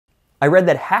I read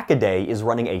that Hackaday is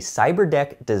running a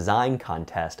Cyberdeck design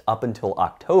contest up until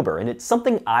October, and it's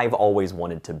something I've always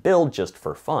wanted to build just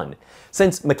for fun.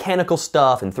 Since mechanical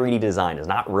stuff and 3D design is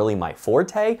not really my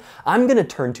forte, I'm gonna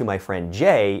turn to my friend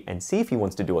Jay and see if he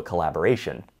wants to do a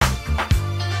collaboration.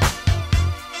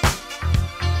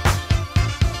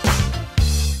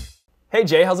 Hey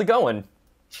Jay, how's it going?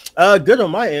 Good on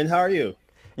my end. How are you?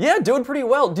 Yeah, doing pretty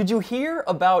well. Did you hear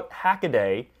about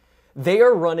Hackaday? They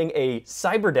are running a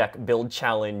Cyberdeck build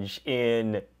challenge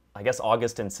in, I guess,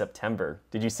 August and September.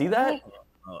 Did you see that?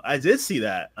 Oh, I did see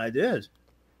that. I did.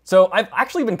 So I've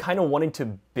actually been kind of wanting to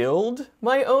build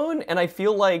my own, and I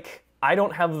feel like I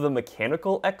don't have the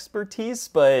mechanical expertise,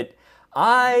 but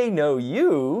I know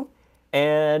you,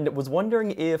 and was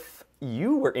wondering if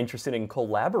you were interested in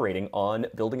collaborating on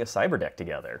building a Cyberdeck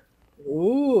together.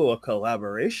 Ooh, a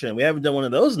collaboration. We haven't done one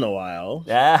of those in a while.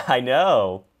 Yeah, I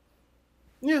know.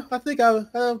 Yeah, I think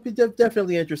I'll be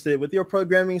definitely interested. With your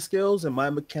programming skills and my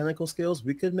mechanical skills,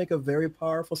 we could make a very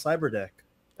powerful Cyberdeck.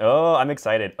 Oh, I'm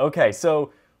excited. Okay,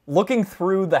 so looking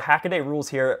through the Hackaday rules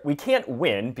here, we can't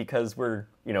win because we're,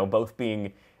 both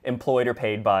being employed or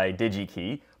paid by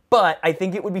Digi-Key, but I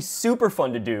think it would be super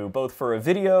fun to do both for a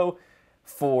video,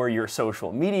 for your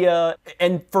social media,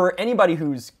 and for anybody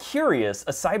who's curious,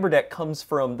 a Cyberdeck comes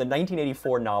from the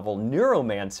 1984 novel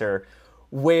Neuromancer,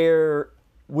 where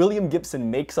William Gibson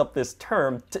makes up this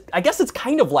term. I guess it's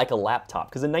kind of like a laptop,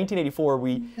 because in 1984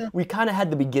 we kind of had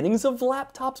the beginnings of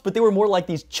laptops, but they were more like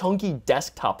these chunky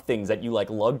desktop things that you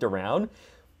lugged around.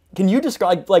 Can you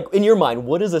describe, in your mind,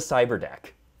 what is a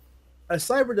Cyberdeck? A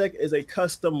Cyberdeck is a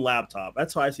custom laptop.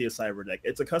 That's how I see a Cyberdeck.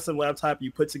 It's a custom laptop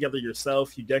you put together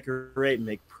yourself, you decorate,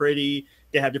 make pretty.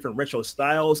 They have different retro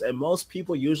styles, and most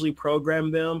people usually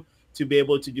program them to be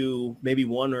able to do maybe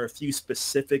one or a few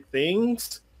specific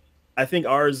things. I think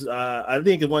ours, I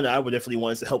think the one that I would definitely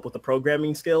want is to help with the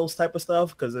programming skills type of stuff,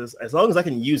 because as long as I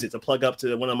can use it to plug up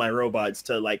to one of my robots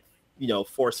to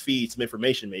force feed some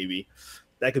information, maybe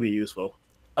that could be useful.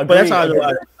 Agreed. But that's how I know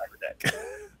about Cyberdeck.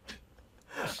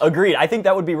 Agreed. I think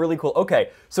that would be really cool. Okay,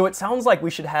 so it sounds like we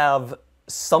should have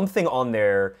something on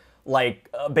there like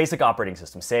a basic operating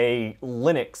system, say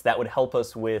Linux, that would help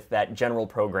us with that general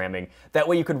programming. That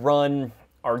way you could run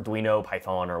Arduino,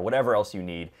 Python, or whatever else you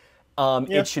need.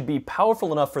 It should be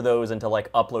powerful enough for those and to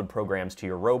upload programs to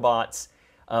your robots.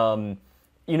 I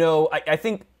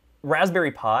think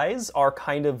Raspberry Pis are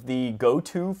kind of the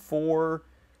go-to for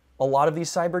a lot of these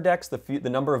Cyberdecks. The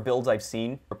number of builds I've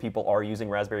seen where people are using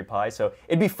Raspberry Pi. So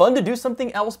it'd be fun to do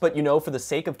something else, but for the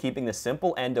sake of keeping this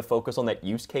simple and to focus on that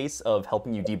use case of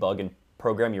helping you debug and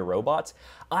program your robots,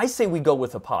 I say we go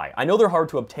with a Pi. I know they're hard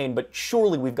to obtain, but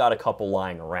surely we've got a couple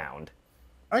lying around.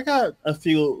 I got a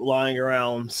few lying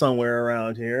around somewhere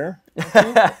around here.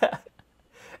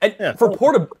 And yeah, for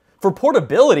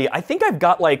portability, I think I've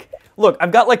got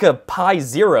I've got a Pi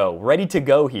Zero ready to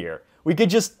go here. We could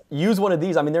just use one of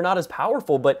these. I mean, they're not as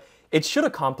powerful, but it should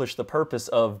accomplish the purpose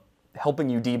of helping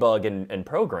you debug and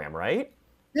program, right?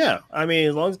 Yeah, I mean,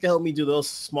 as long as it can help me do those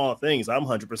small things, I'm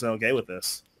 100% okay with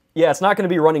this. Yeah, it's not going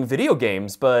to be running video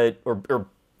games, or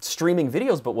streaming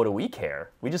videos, but what do we care?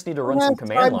 We just need to run some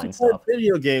command line stuff.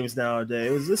 Video games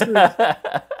nowadays. This is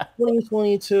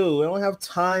 2022. I don't have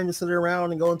time to sit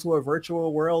around and go into a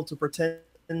virtual world to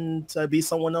pretend to be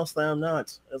someone else that I'm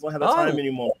not. I don't have the time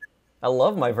anymore. I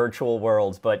love my virtual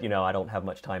worlds, but I don't have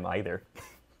much time either.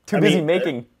 Too busy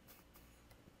making.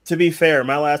 To be fair,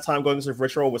 my last time going to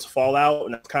virtual was Fallout,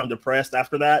 and I was kind of depressed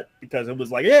after that because it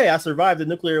was like, hey, I survived the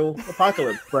nuclear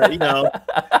apocalypse, but I'm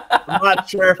not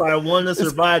sure if I want to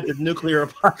survive the nuclear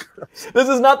apocalypse. This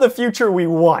is not the future we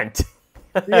want.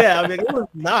 Yeah, I mean, it was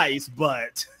nice,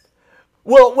 but...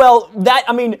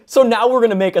 So now we're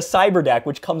going to make a Cyberdeck,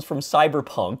 which comes from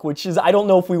Cyberpunk, which is, I don't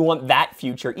know if we want that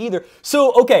future either.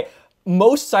 So, okay,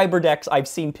 most Cyberdecks I've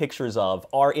seen pictures of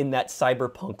are in that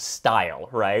Cyberpunk style,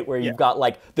 right? Where you've got,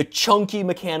 the chunky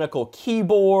mechanical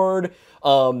keyboard,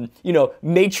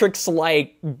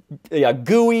 Matrix-like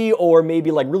GUI, or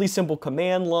maybe, really simple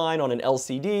command line on an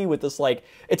LCD with this,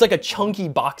 it's like a chunky,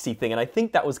 boxy thing. And I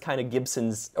think that was kind of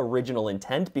Gibson's original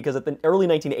intent, because at the early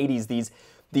 1980s,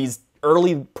 these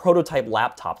early prototype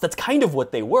laptops, that's kind of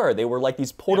what they were. They were like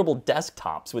these portable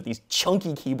desktops with these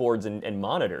chunky keyboards and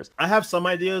monitors. I have some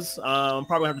ideas. I'm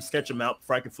probably going to have to sketch them out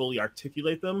before I can fully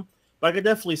articulate them. But I could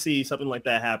definitely see something like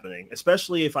that happening,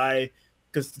 especially because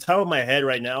the top of my head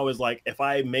right now is if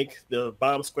I make the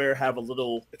bottom square have a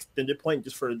little extended point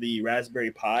just for the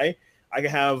Raspberry Pi, I can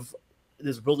have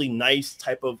this really nice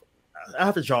type of, I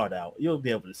have to draw it out. You'll be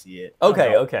able to see it.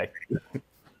 Okay.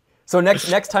 So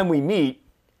next time we meet,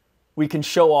 we can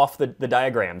show off the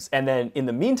diagrams. And then in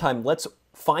the meantime, let's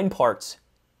find parts,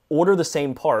 order the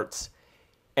same parts,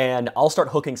 and I'll start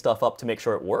hooking stuff up to make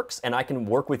sure it works, and I can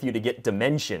work with you to get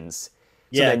dimensions.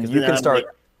 So Yeah, then you can start...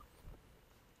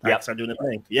 Start doing the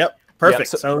thing. Yep,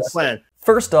 perfect. Yep. So plan.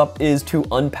 First up is to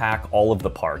unpack all of the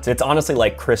parts. It's honestly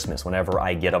like Christmas whenever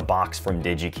I get a box from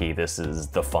Digi-Key. This is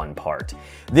the fun part.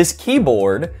 This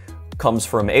keyboard comes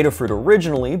from Adafruit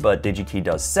originally, but Digi-Key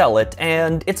does sell it,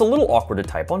 and it's a little awkward to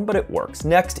type on, but it works.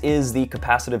 Next is the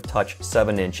capacitive touch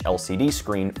 7-inch LCD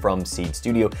screen from Seeed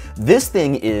Studio. This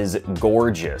thing is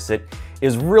gorgeous. It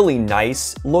is really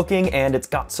nice looking, and it's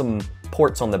got some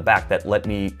ports on the back that let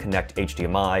me connect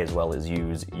HDMI as well as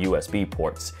use USB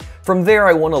ports. From there,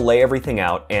 I want to lay everything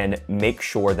out and make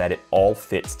sure that it all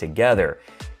fits together.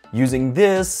 Using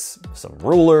this, some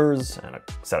rulers, and a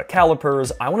set of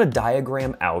calipers, I want to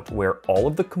diagram out where all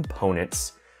of the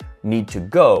components need to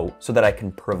go so that I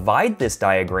can provide this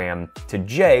diagram to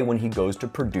Jay when he goes to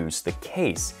produce the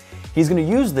case. He's going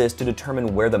to use this to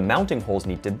determine where the mounting holes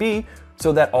need to be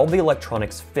so that all the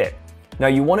electronics fit. Now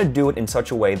you want to do it in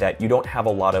such a way that you don't have a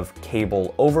lot of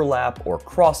cable overlap or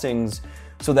crossings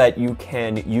so that you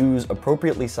can use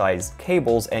appropriately sized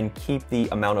cables and keep the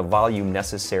amount of volume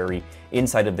necessary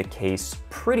inside of the case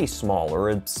pretty small,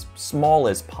 or as small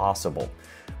as possible.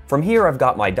 From here, I've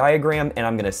got my diagram, and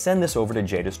I'm going to send this over to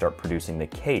Jay to start producing the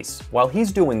case. While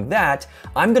he's doing that,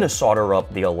 I'm going to solder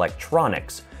up the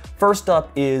electronics. First up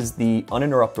is the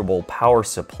uninterruptible power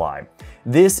supply.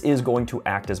 This is going to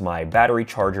act as my battery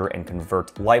charger and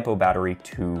convert LiPo battery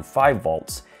to 5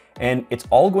 volts. And it's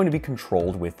all going to be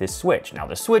controlled with this switch. Now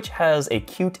the switch has a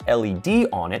cute LED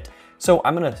on it, so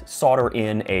I'm going to solder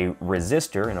in a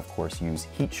resistor and of course use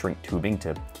heat shrink tubing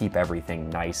to keep everything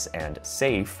nice and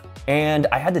safe. And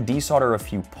I had to desolder a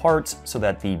few parts so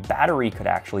that the battery could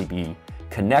actually be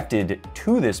connected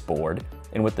to this board.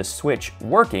 And with the switch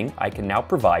working, I can now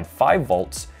provide 5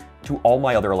 volts to all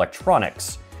my other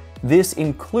electronics. This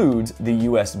includes the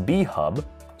USB hub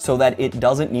so that it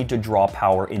doesn't need to draw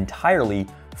power entirely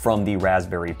from the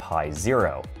Raspberry Pi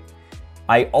Zero.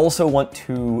 I also want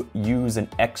to use an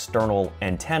external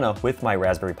antenna with my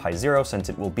Raspberry Pi Zero since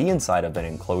it will be inside of an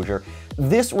enclosure.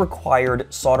 This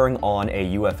required soldering on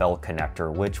a UFL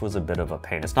connector, which was a bit of a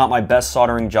pain. It's not my best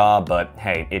soldering job, but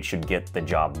hey, it should get the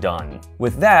job done.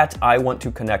 With that, I want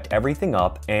to connect everything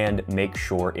up and make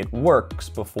sure it works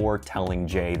before telling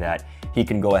Jay that he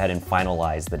can go ahead and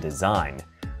finalize the design.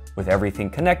 With everything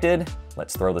connected,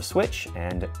 let's throw the switch,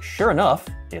 and sure enough,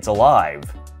 it's alive.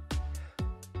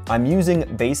 I'm using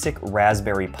basic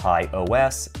Raspberry Pi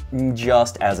OS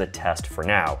just as a test for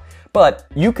now, but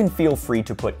you can feel free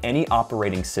to put any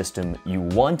operating system you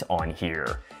want on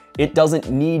here. It doesn't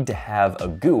need to have a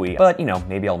GUI, but you know,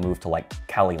 maybe I'll move to like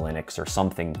Kali Linux or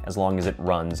something as long as it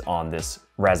runs on this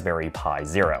Raspberry Pi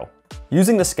Zero.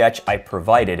 Using the sketch I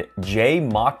provided, Jay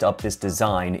mocked up this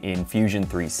design in Fusion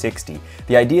 360.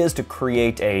 The idea is to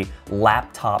create a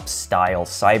laptop-style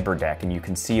Cyberdeck, and you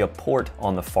can see a port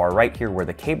on the far right here where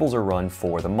the cables are run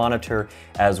for the monitor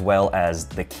as well as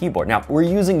the keyboard. Now, we're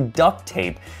using duct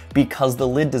tape because the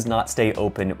lid does not stay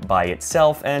open by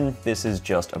itself, and this is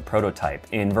just a prototype.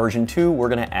 In version 2, we're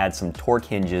going to add some torque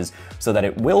hinges so that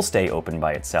it will stay open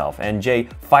by itself, and Jay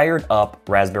fired up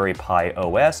Raspberry Pi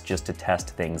OS just to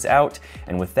test things out,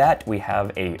 and with that, we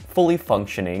have a fully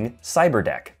functioning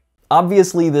Cyberdeck.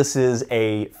 Obviously, this is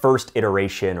a first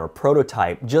iteration or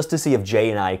prototype just to see if Jay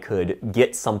and I could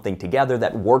get something together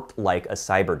that worked like a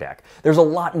Cyberdeck. There's a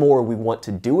lot more we want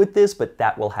to do with this, but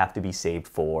that will have to be saved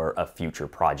for a future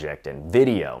project and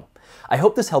video. I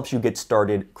hope this helps you get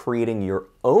started creating your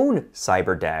own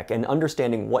Cyberdeck and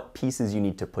understanding what pieces you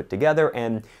need to put together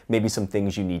and maybe some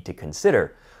things you need to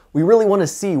consider. We really want to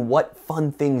see what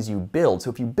fun things you build, so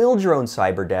if you build your own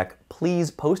Cyberdeck, please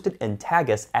post it and tag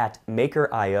us at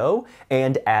Maker.io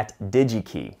and at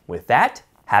Digi-Key. With that,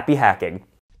 happy hacking!